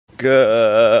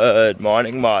Good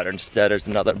morning, Modern Steaders.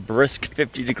 Another brisk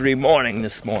 50-degree morning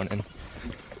this morning.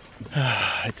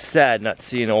 It's sad not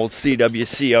seeing old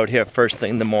CWC out here first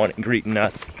thing in the morning greeting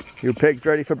us. You pigs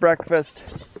ready for breakfast?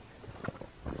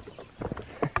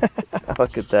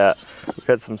 Look at that. We've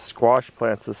got some squash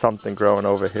plants or something growing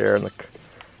over here. And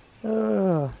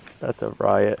look, that's a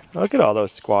riot. Look at all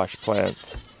those squash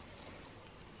plants.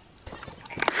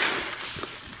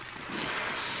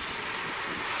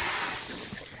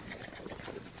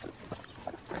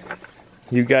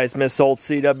 You guys miss old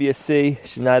CWC?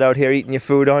 She's not out here eating your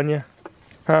food on you?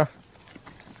 Huh?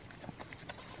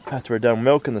 After we're done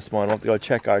milking this morning, we'll have to go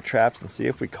check our traps and see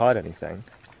if we caught anything.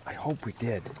 I hope we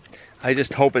did. I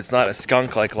just hope it's not a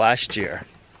skunk like last year.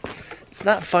 It's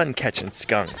not fun catching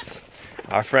skunks.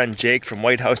 Our friend Jake from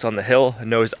White House on the Hill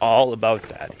knows all about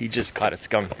that. He just caught a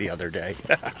skunk the other day.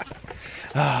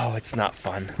 Oh, it's not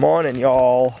fun. Morning,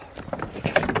 y'all.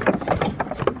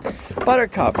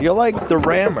 Buttercup, you like the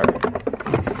rammer?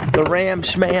 The ram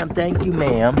schmam, thank you,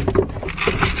 ma'am.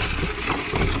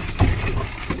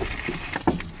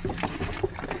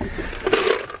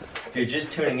 If you're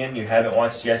just tuning in, you haven't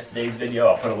watched yesterday's video,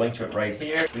 I'll put a link to it right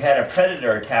here. We had a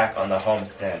predator attack on the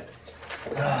homestead.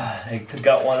 They took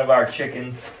out one of our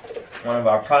chickens, one of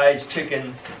our prize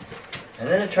chickens, and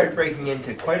then it tried breaking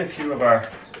into quite a few of our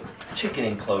chicken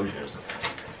enclosures.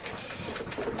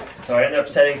 So I ended up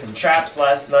setting some traps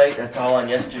last night, that's all on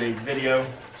yesterday's video.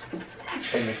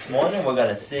 And this morning we're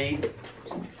gonna see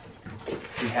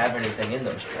if we have anything in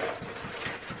those traps.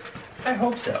 I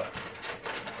hope so.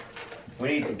 We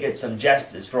need to get some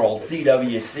justice for old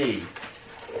CWC.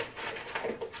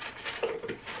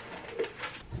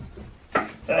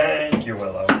 Thank you,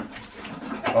 Willow.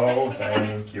 Oh,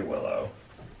 thank you, Willow.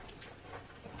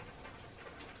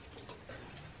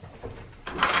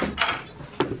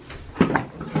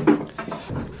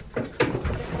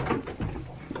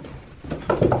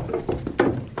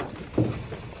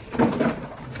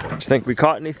 Think we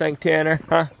caught anything, Tanner?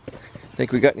 Huh?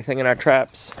 Think we got anything in our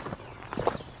traps?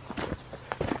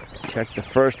 Check the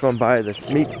first one by the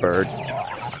meat birds.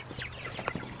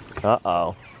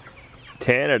 Uh-oh.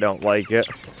 Tanner don't like it.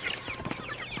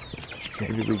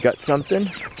 Maybe we got something?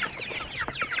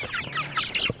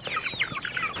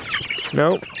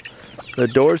 Nope. The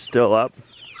door's still up.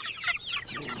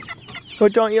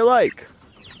 What don't you like?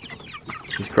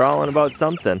 He's growling about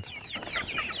something.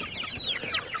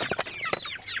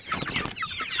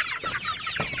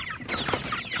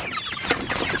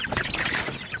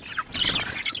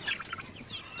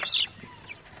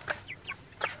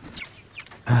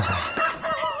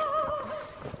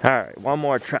 Alright, one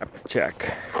more trap to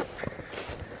check.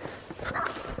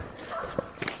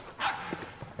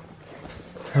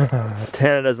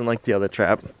 Tana doesn't like the other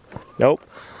trap. Nope.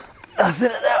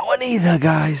 Nothing in that one either,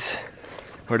 guys.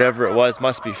 Whatever it was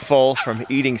must be full from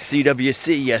eating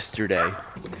CWC yesterday.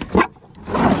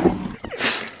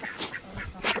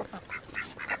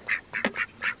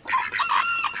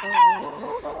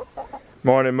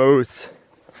 Morning, Moose.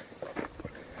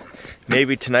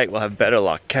 Maybe tonight we'll have better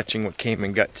luck catching what came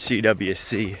and got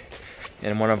CWC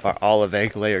in one of our olive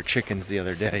egg layer chickens the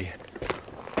other day.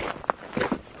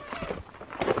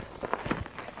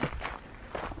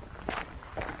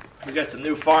 We got some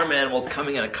new farm animals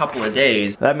coming in a couple of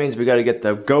days. That means we gotta get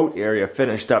the goat area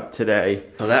finished up today.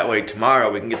 So that way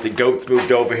tomorrow we can get the goats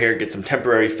moved over here, get some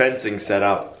temporary fencing set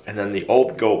up, and then the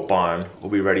old goat barn will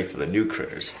be ready for the new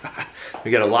critters.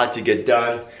 We got a lot to get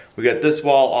done. We got this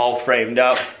wall all framed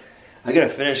up. I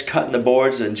gotta finish cutting the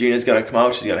boards and Gina's gonna come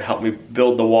out. She's gonna help me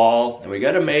build the wall. And we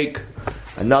gotta make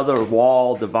another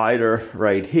wall divider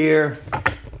right here.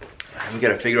 And we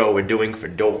gotta figure out what we're doing for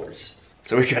doors.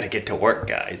 So we gotta get to work,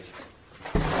 guys.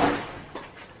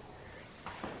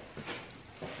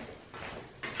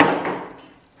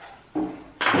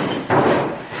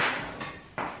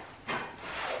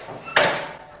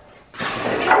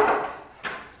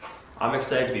 I'm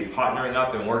excited to be partnering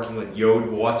up and working with Yod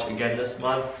Watch again this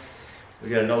month. We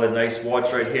got another nice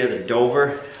watch right here, the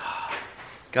Dover.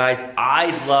 Guys, I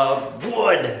love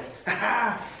wood.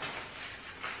 I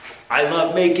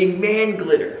love making man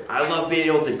glitter. I love being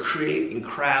able to create and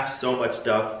craft so much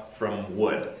stuff from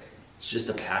wood. It's just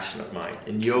a passion of mine.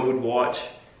 And Yod Watch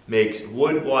makes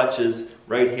wood watches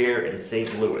right here in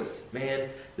St. Louis. Man,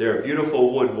 they're a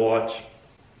beautiful wood watch.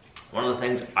 One of the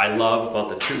things I love about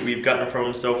the two we've gotten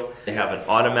from them, so they have an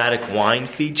automatic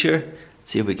wind feature.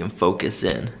 Let's see if we can focus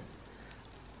in.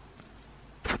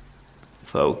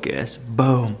 Focus,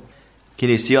 boom. Can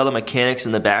you see all the mechanics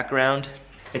in the background?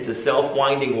 It's a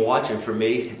self-winding watch, and for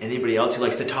me, anybody else who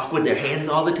likes to talk with their hands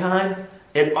all the time,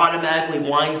 it automatically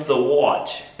winds the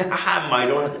watch. I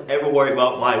don't have to ever worry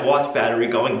about my watch battery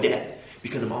going dead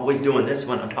because I'm always doing this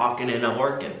when I'm talking and I'm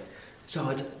working. So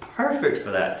it's perfect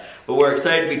for that. But we're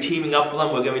excited to be teaming up with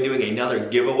them. We're going to be doing another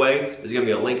giveaway. There's going to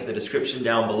be a link in the description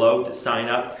down below to sign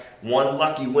up. One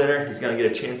lucky winner is going to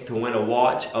get a chance to win a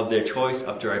watch of their choice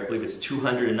up to, I believe it's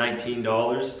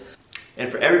 $219.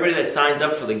 And for everybody that signs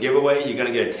up for the giveaway, you're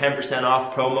going to get a 10%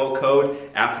 off promo code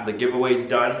after the giveaway is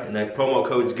done. And that promo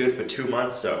code is good for 2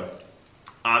 months. So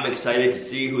I'm excited to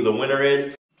see who the winner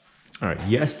is. All right,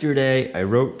 yesterday I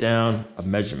wrote down a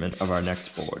measurement of our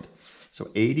next board. So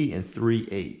 80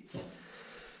 3/8.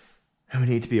 And we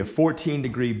need to be a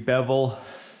 14-degree bevel.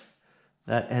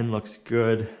 That end looks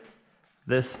good.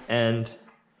 This end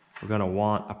we're gonna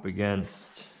want up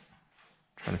against,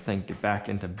 trying to think, get back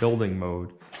into building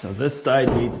mode. So this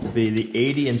side needs to be the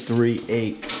 80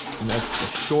 3/8, and that's the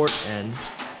short end.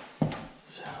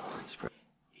 So let's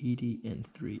 80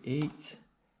 3/8,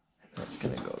 and that's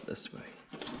gonna go this way.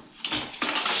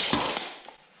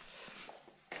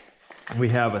 We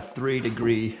have a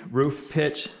 3-degree roof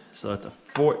pitch, so that's a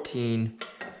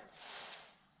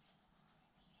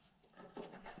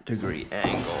 14-degree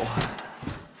angle.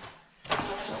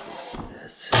 So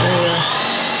this there.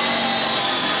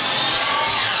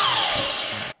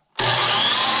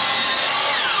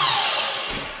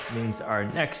 Means our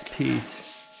next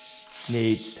piece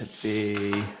needs to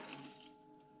be,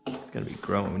 it's gonna be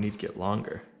growing, we need to get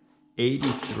longer.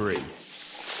 83.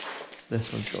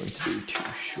 This one's going to be too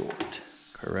short,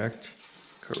 correct?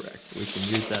 Correct. We can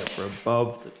use that for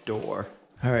above the door.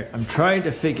 All right, I'm trying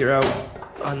to figure out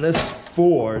on this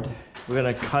board, we're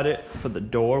gonna cut it for the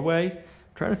doorway. I'm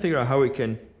trying to figure out how we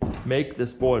can make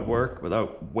this board work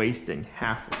without wasting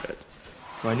half of it.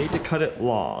 So I need to cut it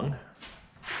long.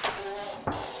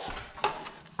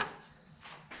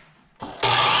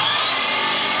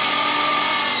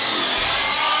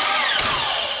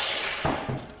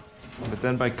 But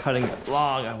then by cutting it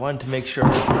long, I wanted to make sure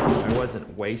I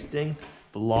wasn't wasting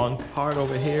the long part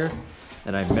over here,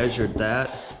 and I measured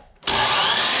that.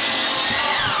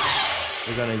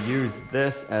 We're gonna use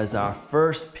this as our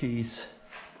first piece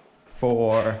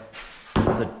for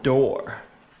the door.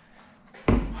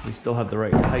 We still have the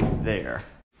right height there.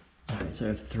 All right, so I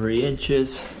have 3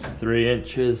 inches, 3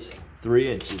 inches,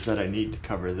 3 inches that I need to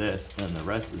cover this, and the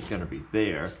rest is gonna be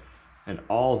there. And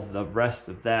all the rest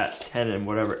of that 10 and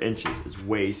whatever inches is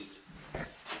waste.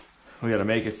 We gotta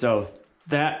make it so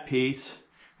that piece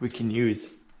we can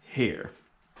use here.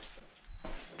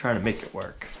 Trying to make it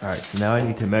work. All right, so now I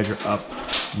need to measure up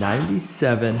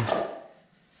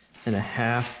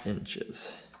 97.5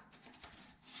 inches.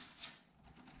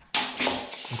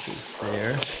 Which is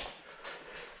there.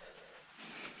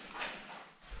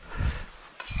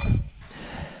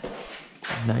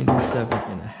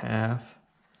 $97.5.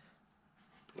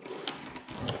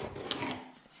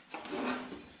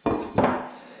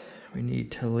 We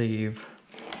need to leave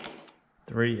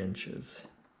 3 inches.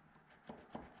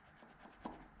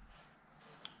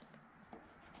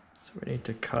 So we need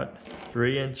to cut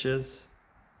 3 inches.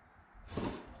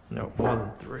 No, more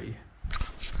than 3.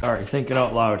 All right, thinking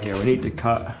out loud here. We need to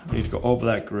go over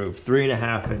that groove.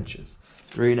 3.5 inches.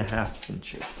 3.5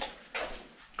 inches.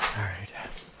 All right.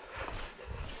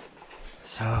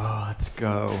 So let's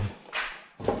go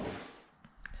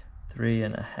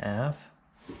 3.5.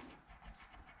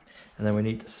 And then we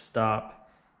need to stop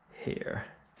here.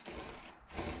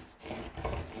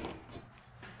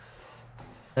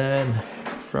 And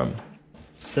from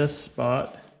this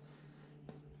spot,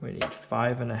 we need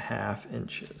 5.5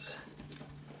 inches.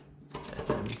 And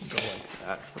then we can go like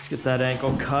that. So let's get that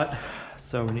angle cut.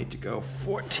 So we need to go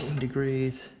 14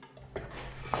 degrees.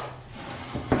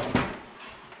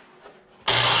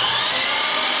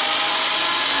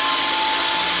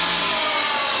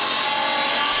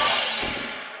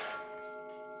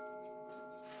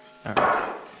 All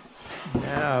right,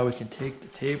 now we can take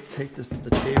this to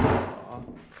the table saw.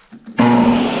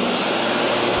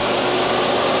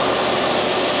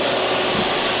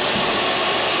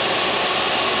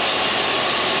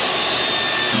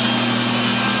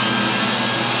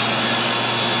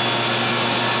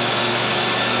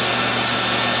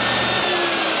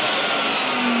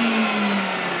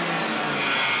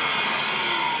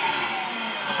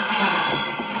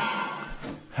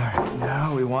 All right,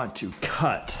 now we want to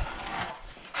cut.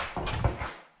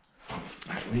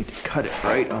 We need to cut it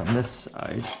right on this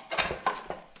side,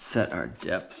 set our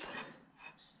depth.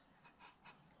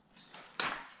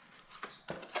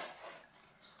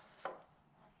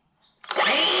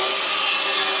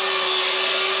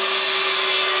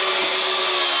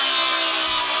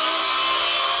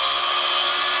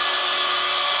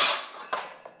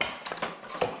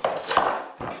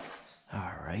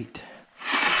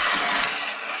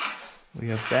 We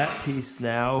have that piece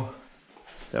now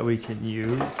that we can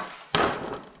use.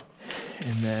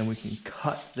 And then we can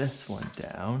cut this one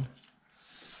down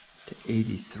to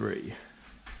 83.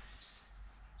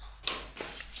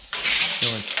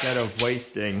 So instead of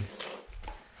wasting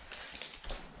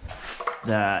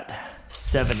that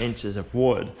 7 inches of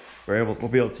wood, we'll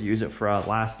be able to use it for our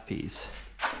last piece.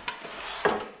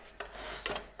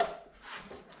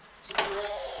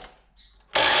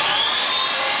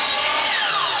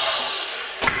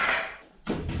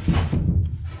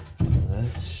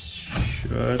 This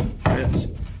should fit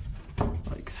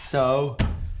like so.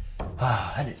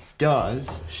 And it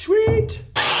does. Sweet!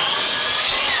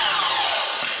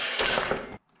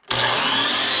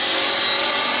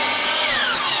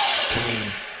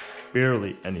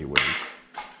 Barely anyways.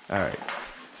 Alright.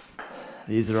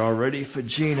 These are all ready for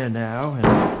Gina now, and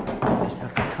I just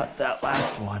have to cut that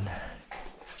last one.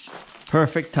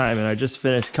 Perfect timing. I just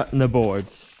finished cutting the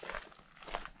boards.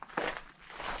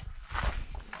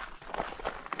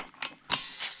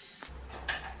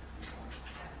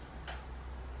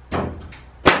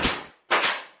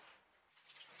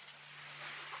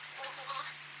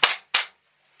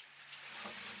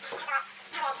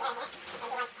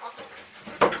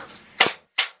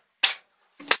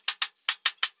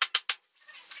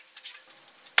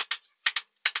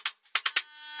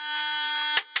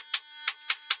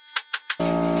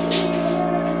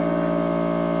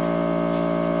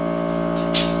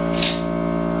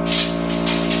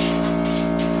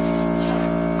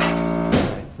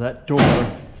 That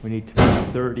door, we need to be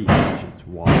 30 inches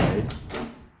wide.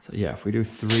 So yeah, if we do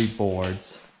 3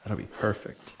 boards, that'll be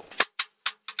perfect.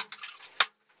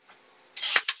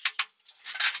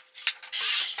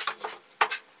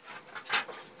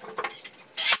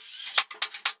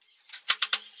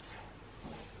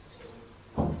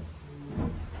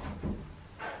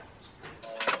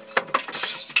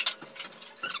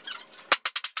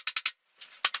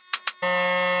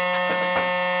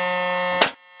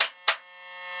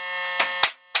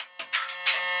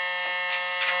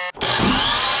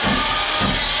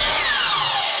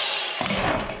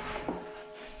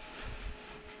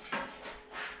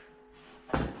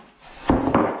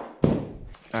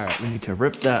 Alright, we need to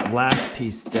rip that last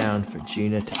piece down for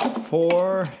Gina to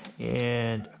 4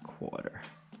 1/4.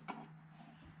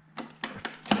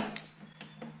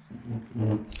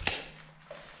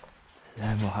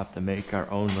 Then we'll have to make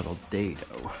our own little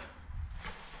dado.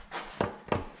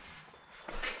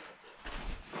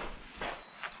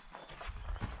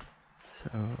 So,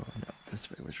 no, this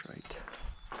way was right.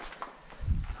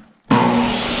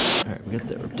 Alright, we got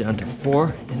that ripped down to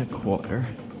 4 1/4.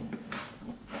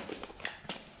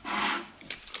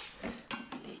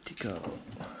 Go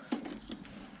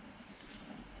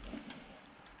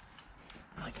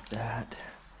like that,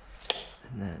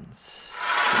 and then 6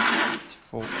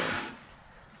 4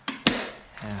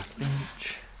 1/2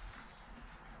 inch.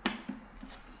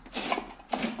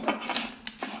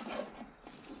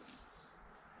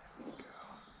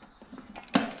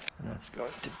 And that's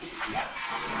going to be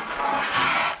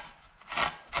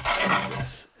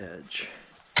this edge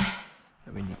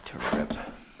that we need to rip.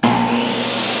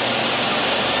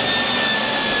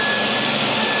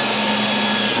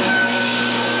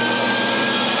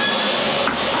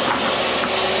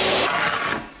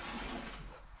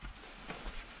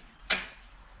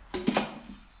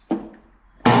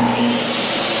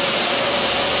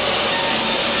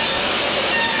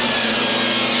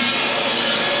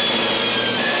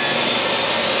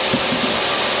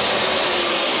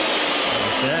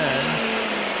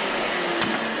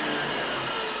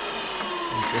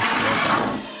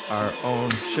 Our own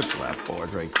shiplap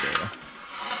board right there.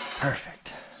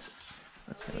 Perfect.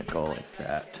 That's gonna go like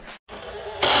that.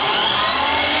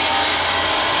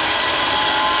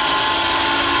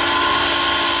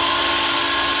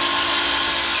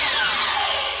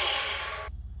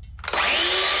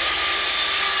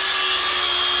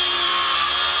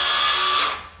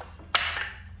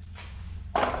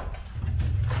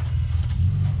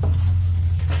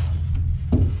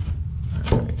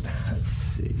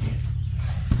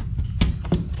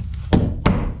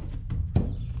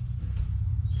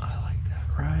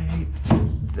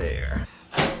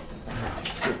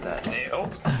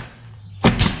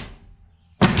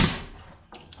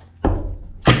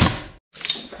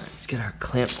 Get our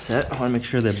clamp set. I want to make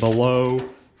sure they're below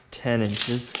 10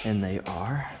 inches, and they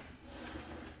are.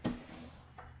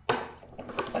 What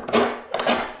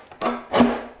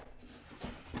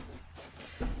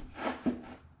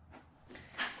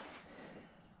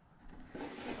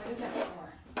is that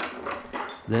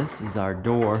for? This is our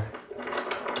door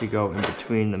to go in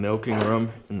between the milking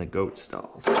room and the goat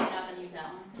stalls. You're not gonna use that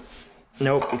one?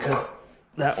 Nope, because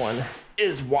that one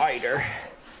is wider.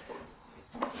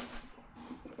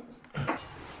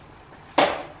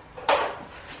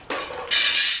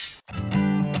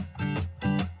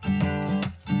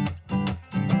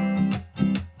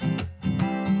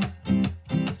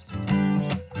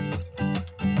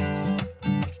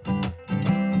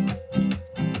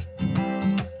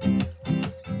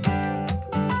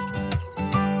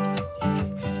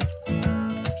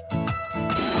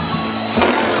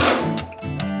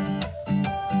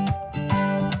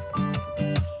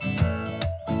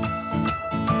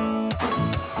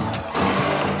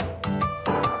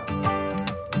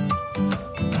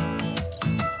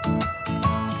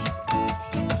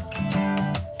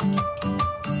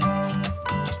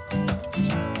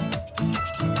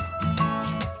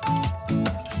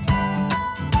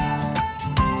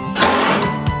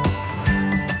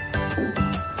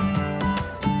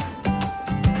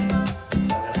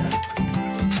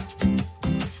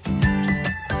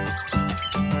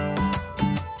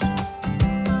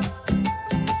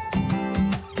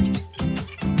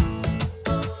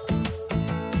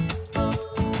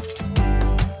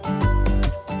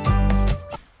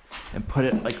 Put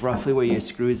it like roughly where your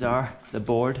screws are, the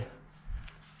board.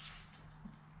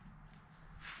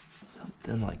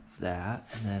 Something like that,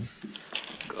 and then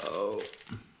go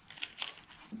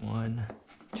 1,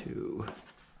 2,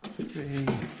 3.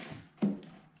 Can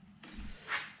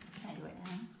I do it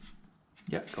now?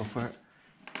 Yeah, go for it.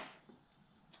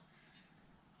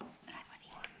 1,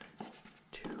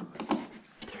 2,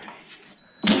 3.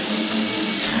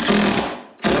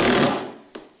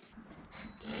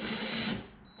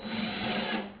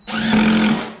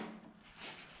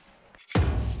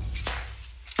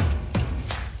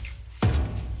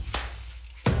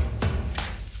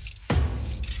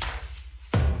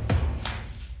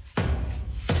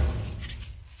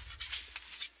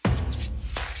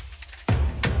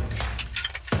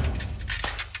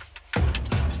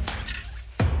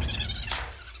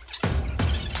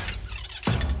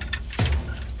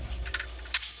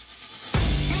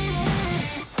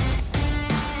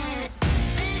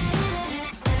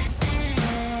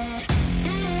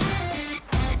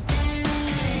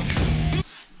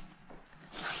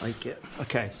 Like it.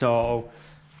 Okay, so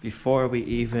before we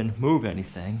even move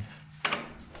anything,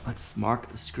 let's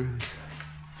mark the screws.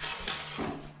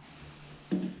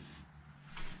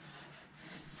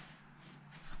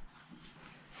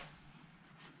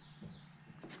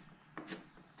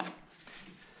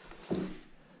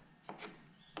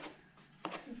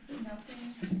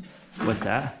 What's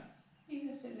that?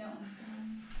 You just said no.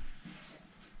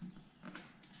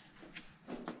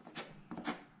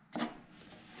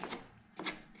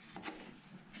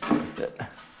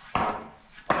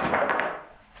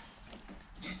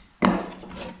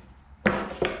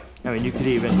 I mean, you could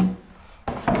even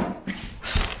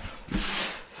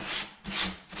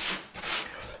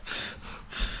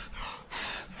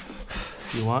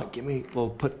if you want,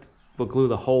 we'll glue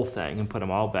the whole thing and put them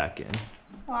all back in.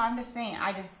 Well, I'm just saying,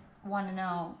 I just want to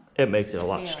know. It makes it a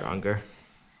lot stronger.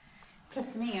 Because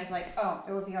to me, it's like, oh,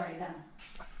 it would be already done.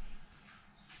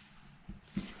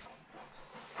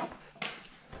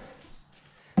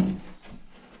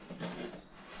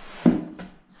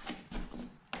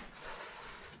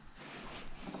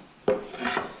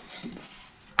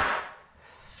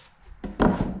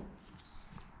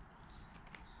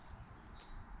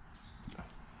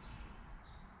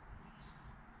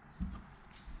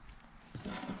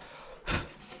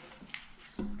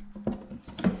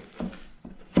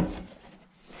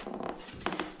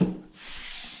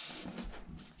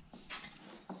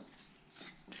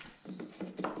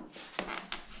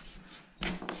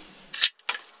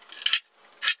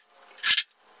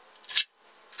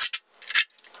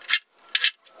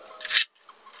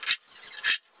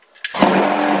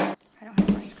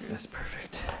 That's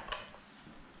perfect.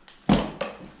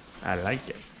 I like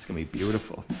it. It's gonna be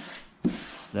beautiful.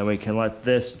 Then we can let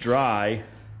this dry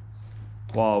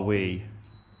while we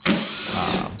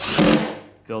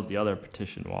build the other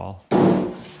partition wall.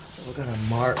 So we're gonna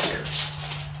mark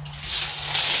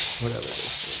whatever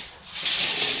this is.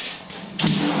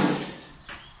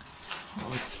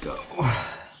 Let's go.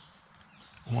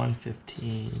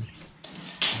 115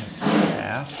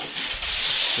 half.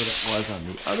 What it was on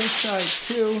the other side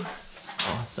too.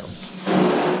 Awesome.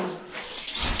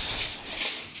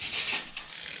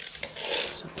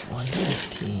 So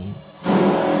 115.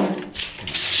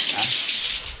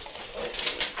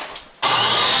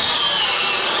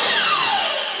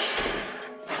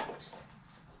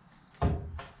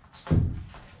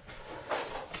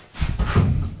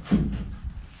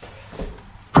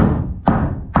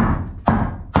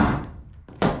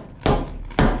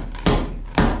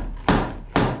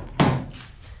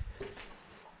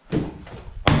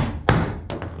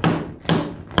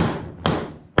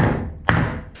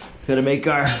 Gonna make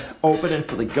our opening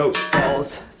for the goat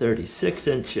stalls 36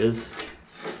 inches.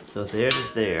 So there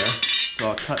to there. So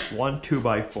I'll cut one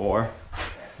 2x4.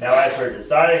 Now as we're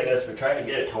designing this, we're trying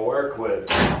to get it to work with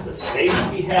the space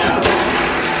we have.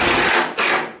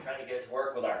 We're trying to get it to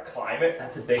work with our climate.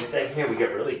 That's a big thing here. We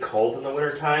get really cold in the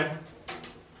winter time.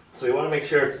 So we want to make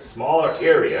sure it's a smaller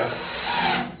area.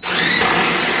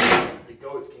 The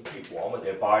goats can keep warm with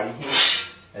their body heat.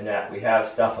 And that we have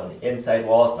stuff on the inside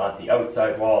walls, not the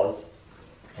outside walls.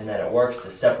 And that it works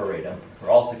to separate them. We're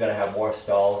also going to have more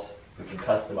stalls we can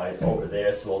customize over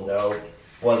there, so we'll know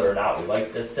whether or not we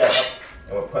like this setup.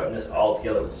 And we're putting this all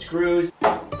together with screws.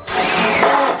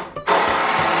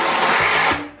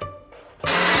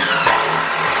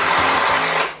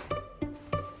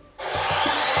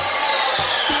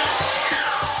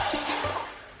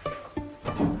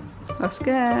 Looks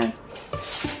good.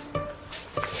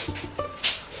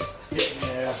 Getting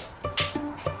there.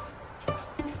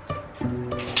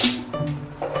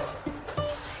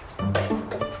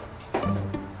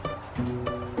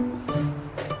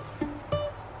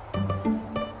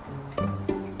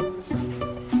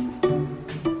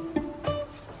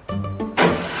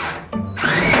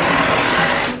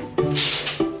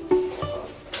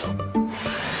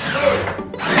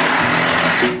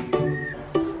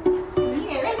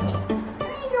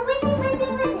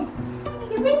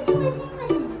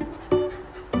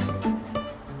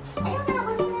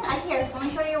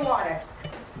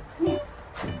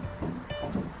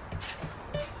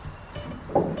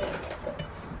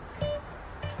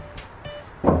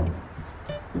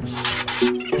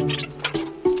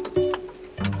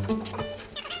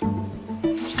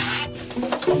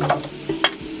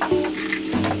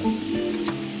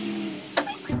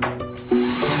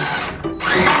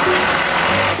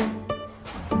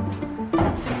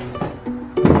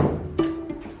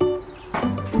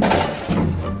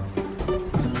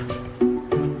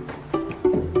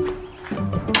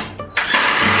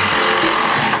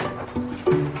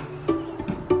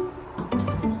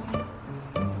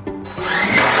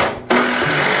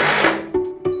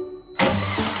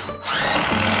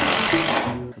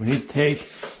 We need to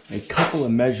take a couple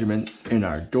of measurements in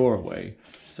our doorway.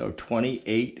 So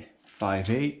 28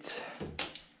 5/8,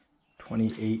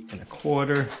 28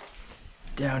 1/4.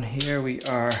 Down here we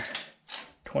are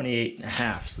 28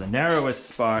 1/2. So the narrowest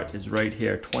spot is right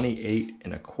here, 28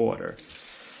 1/4.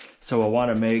 So we'll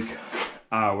want to make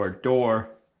our door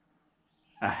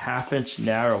a 1/2 inch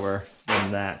narrower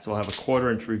than that. So we'll have a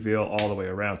 1/4 inch reveal all the way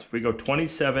around. So if we go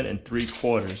 27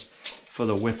 3/4 for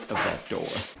the width of that door.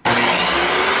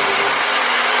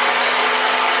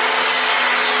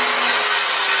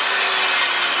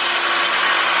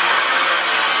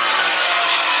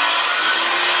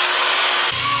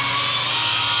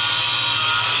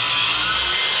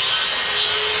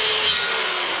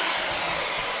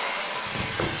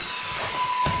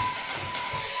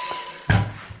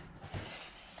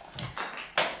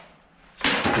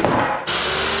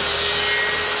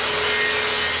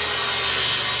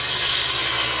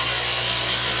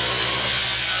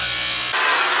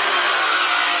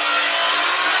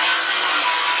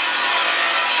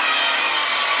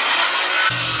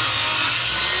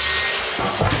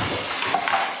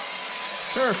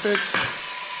 Perfect.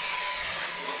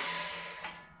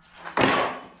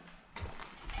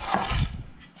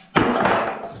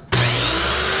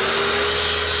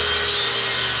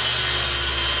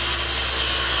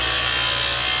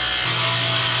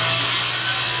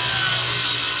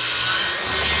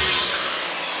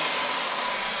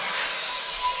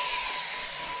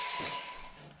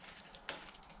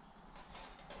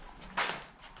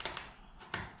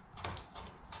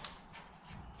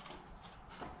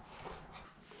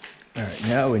 All right,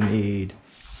 now we need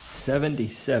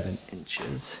 77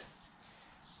 inches.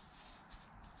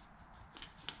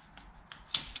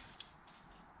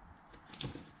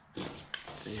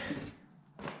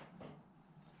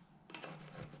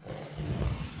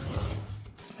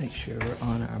 Let's make sure we're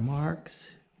on our marks.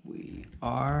 We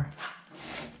are.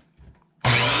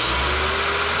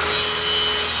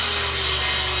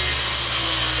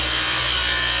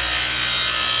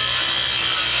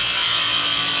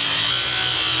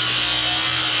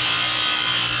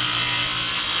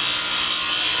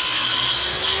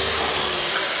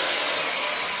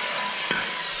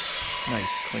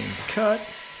 Nice clean cut.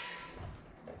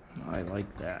 I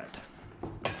like that.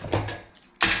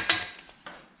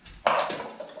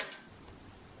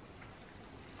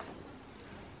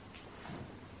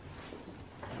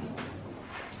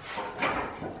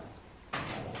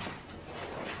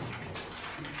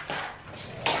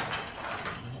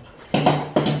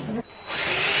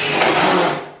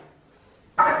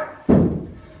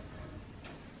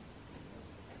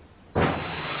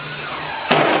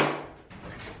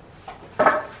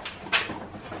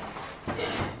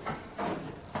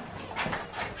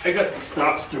 I got the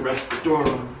stops to rest the door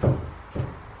on.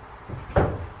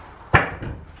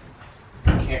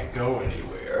 Can't go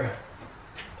anywhere.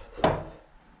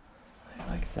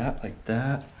 Like that, like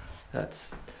that.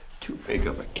 That's too big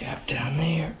of a gap down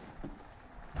there.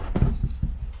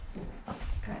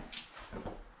 Okay.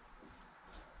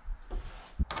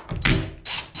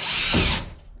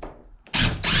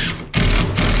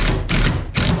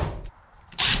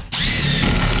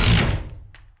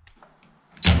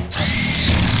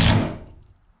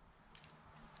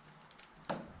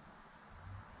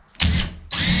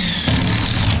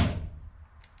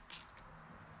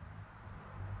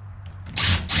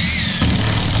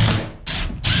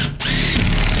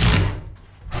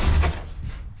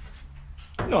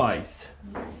 Nice.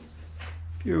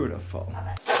 Beautiful.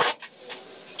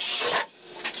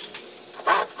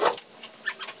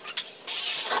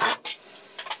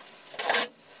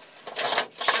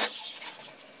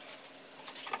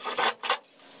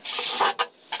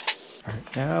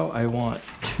 Alright, now I want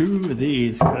 2 of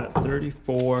these cut at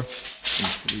 34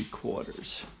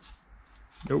 3/4.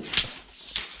 Nope.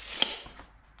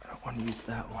 I don't want to use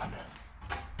that one.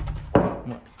 I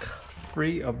want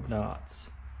free of knots.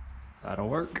 That'll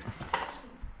work.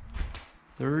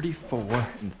 34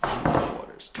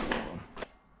 3/4, 2 of them.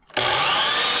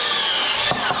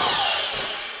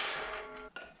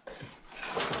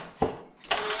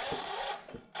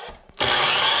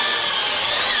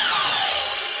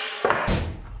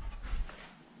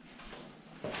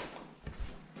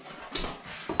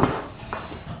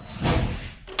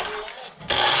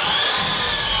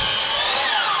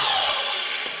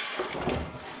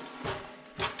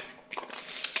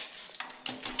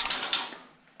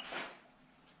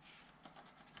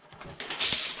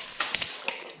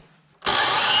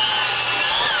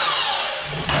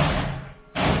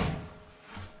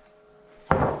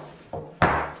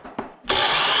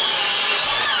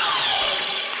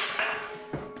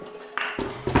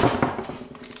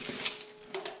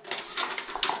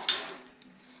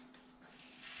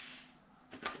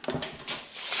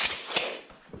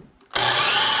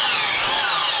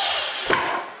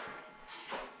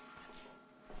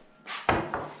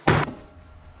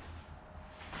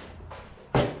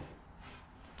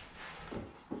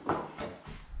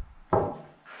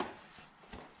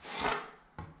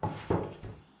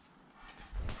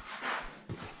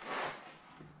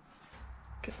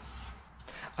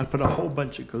 I put a whole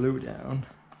bunch of glue down.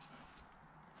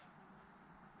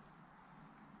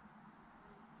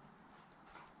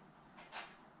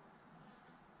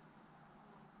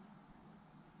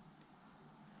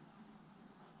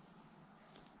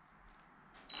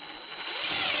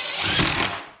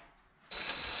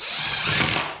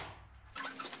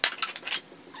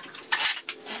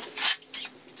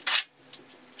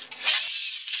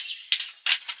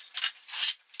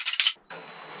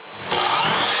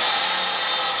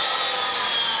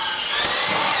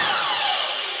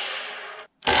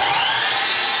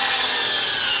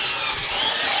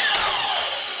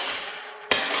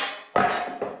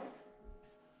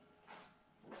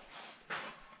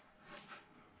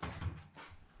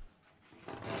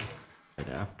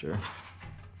 After.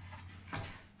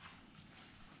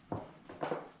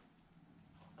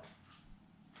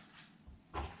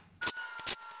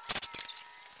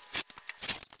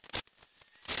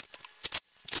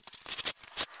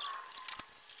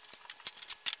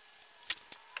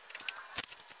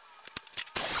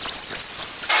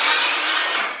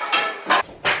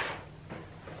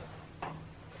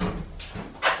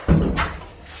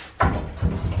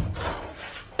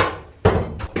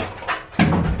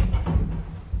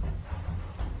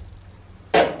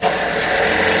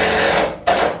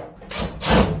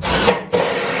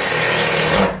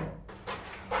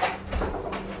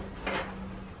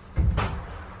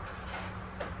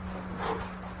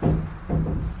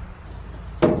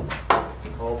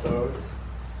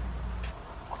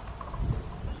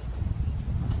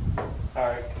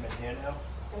 Alright, come in here now.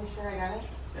 Are you sure I got it?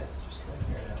 Yes, just come in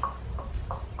here now.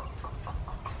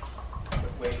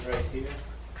 Put weight right here.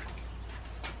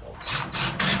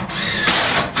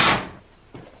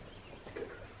 That's good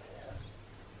right there.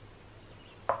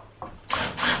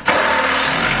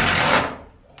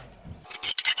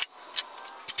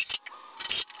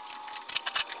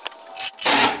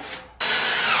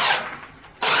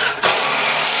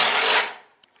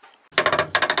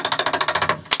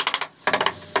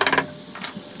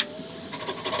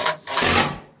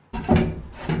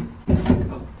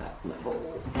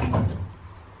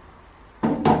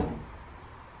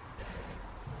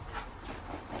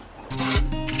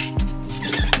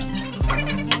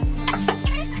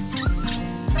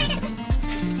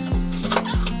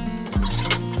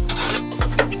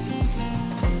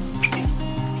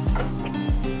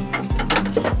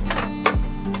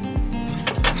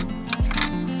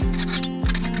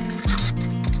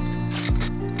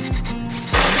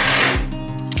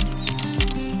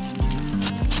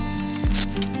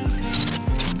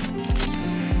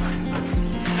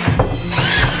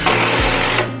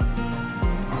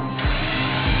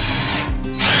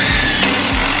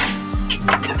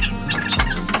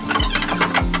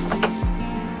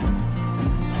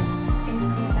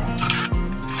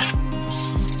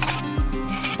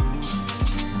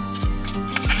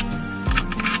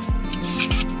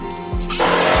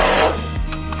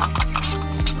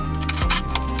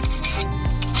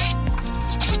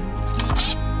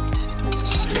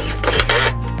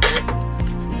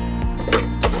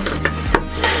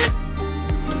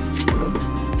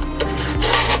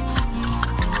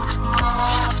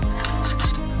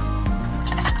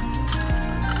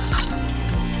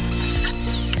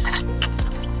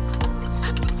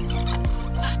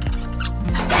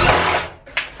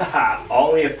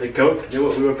 only if the goats knew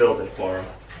what we were building for them.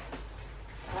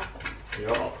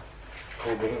 Yeah.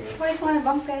 Cool beans. I always wanted a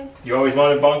bunk bed. You always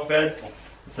wanted a bunk bed?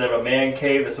 Instead of a man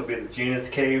cave, this will be the Gina's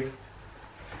cave.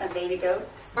 A baby goat.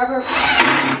 Rubber.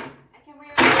 I can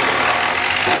wear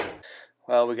it.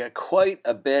 Well, we got quite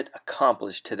a bit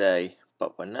accomplished today,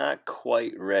 but we're not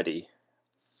quite ready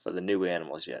for the new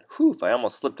animals yet. Whew, I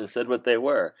almost slipped and said what they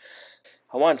were.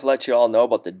 I wanted to let you all know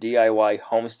about the DIY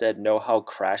Homestead Know-How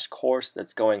Crash Course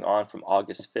that's going on from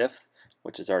August 5th,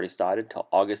 which has already started, till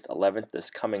August 11th, this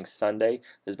coming Sunday.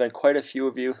 There's been quite a few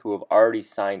of you who have already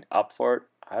signed up for it.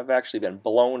 I've actually been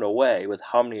blown away with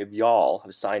how many of y'all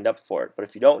have signed up for it. But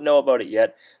if you don't know about it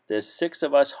yet, there's 6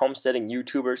 of us homesteading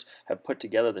YouTubers have put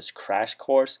together this crash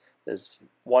course. There's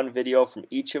one video from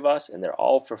each of us, and they're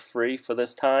all for free for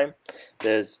this time.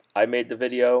 I made the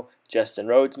video, Justin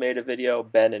Rhodes made a video,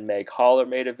 Ben and Meg Holler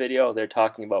made a video. They're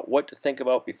talking about what to think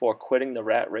about before quitting the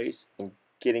rat race and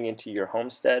getting into your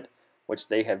homestead, which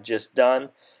they have just done.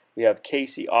 We have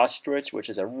Casey Ostrich, which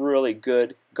is a really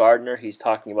good gardener. He's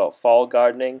talking about fall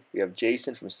gardening. We have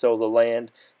Jason from Solar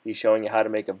Land. He's showing you how to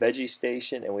make a veggie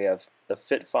station. And we have the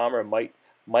Fit Farmer,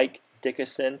 Mike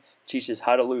Dickerson, teaches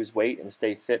how to lose weight and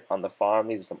stay fit on the farm.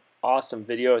 These are some awesome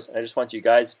videos. And I just want you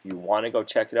guys, if you want to go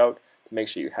check it out, to make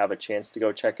sure you have a chance to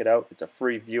go check it out. It's a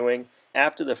free viewing.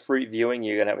 After the free viewing,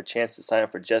 you're going to have a chance to sign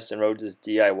up for Justin Rhodes'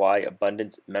 DIY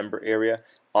Abundance member area.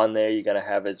 On there, you're going to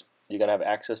have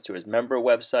access to his member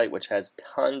website, which has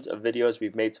tons of videos.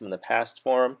 We've made some in the past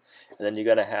for him. And then you're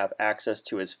going to have access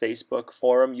to his Facebook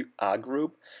forum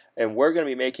group. And we're going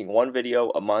to be making one video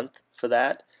a month for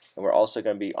that. And we're also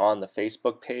going to be on the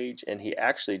Facebook page. And he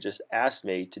actually just asked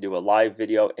me to do a live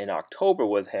video in October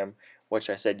with him, which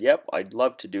I said, yep, I'd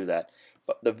love to do that.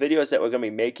 But the videos that we're going to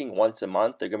be making once a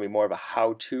month, they're going to be more of a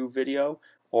how-to video,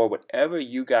 or whatever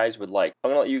you guys would like. I'm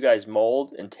going to let you guys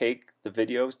mold and take the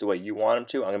videos the way you want them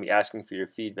to. I'm going to be asking for your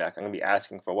feedback. I'm going to be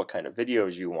asking for what kind of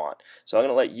videos you want. So I'm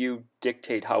going to let you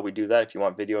dictate how we do that. If you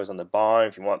want videos on the barn,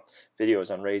 if you want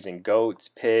videos on raising goats,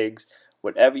 pigs,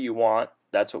 whatever you want,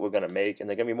 that's what we're going to make. And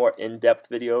they're going to be more in-depth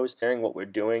videos, sharing what we're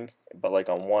doing, but like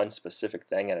on one specific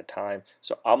thing at a time.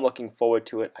 So I'm looking forward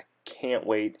to it. I can't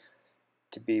wait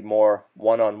to be more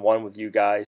one-on-one with you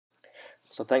guys.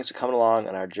 So thanks for coming along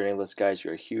on our journey list, guys.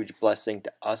 You're a huge blessing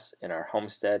to us in our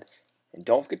homestead. And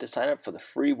don't forget to sign up for the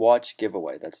free watch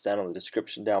giveaway. That's down in the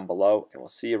description down below. And we'll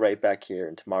see you right back here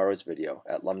in tomorrow's video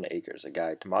at Lumnah Acres, a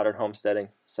guide to modern homesteading,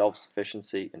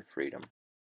 self-sufficiency, and freedom.